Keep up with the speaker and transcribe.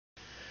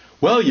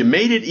Well, you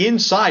made it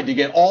inside to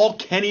get all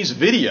Kenny's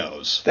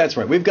videos. That's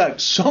right. We've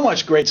got so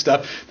much great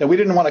stuff that we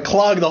didn't want to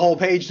clog the whole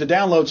page to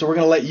download, so we're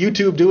going to let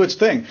YouTube do its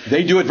thing.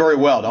 They do it very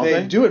well, don't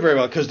they? They do it very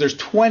well because there's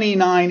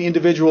 29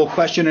 individual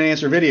question and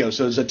answer videos,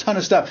 so there's a ton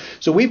of stuff.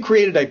 So we've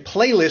created a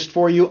playlist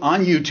for you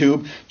on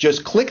YouTube.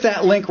 Just click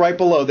that link right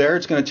below there.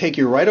 It's going to take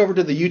you right over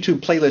to the YouTube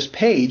playlist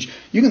page.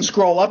 You can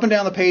scroll up and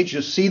down the page,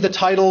 just see the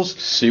titles.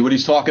 See what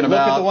he's talking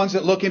about. Look at the ones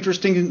that look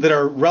interesting, that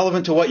are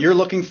relevant to what you're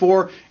looking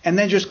for, and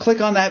then just click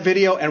on that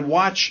video and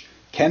watch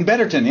Ken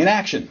Betterton in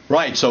action.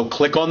 Right, so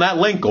click on that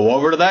link, go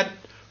over to that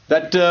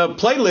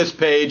playlist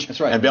page. That's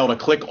right. And be able to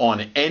click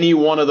on any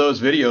one of those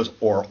videos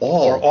or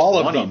all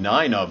of them.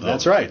 29 of them.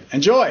 That's right.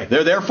 Enjoy.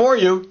 They're there for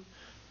you.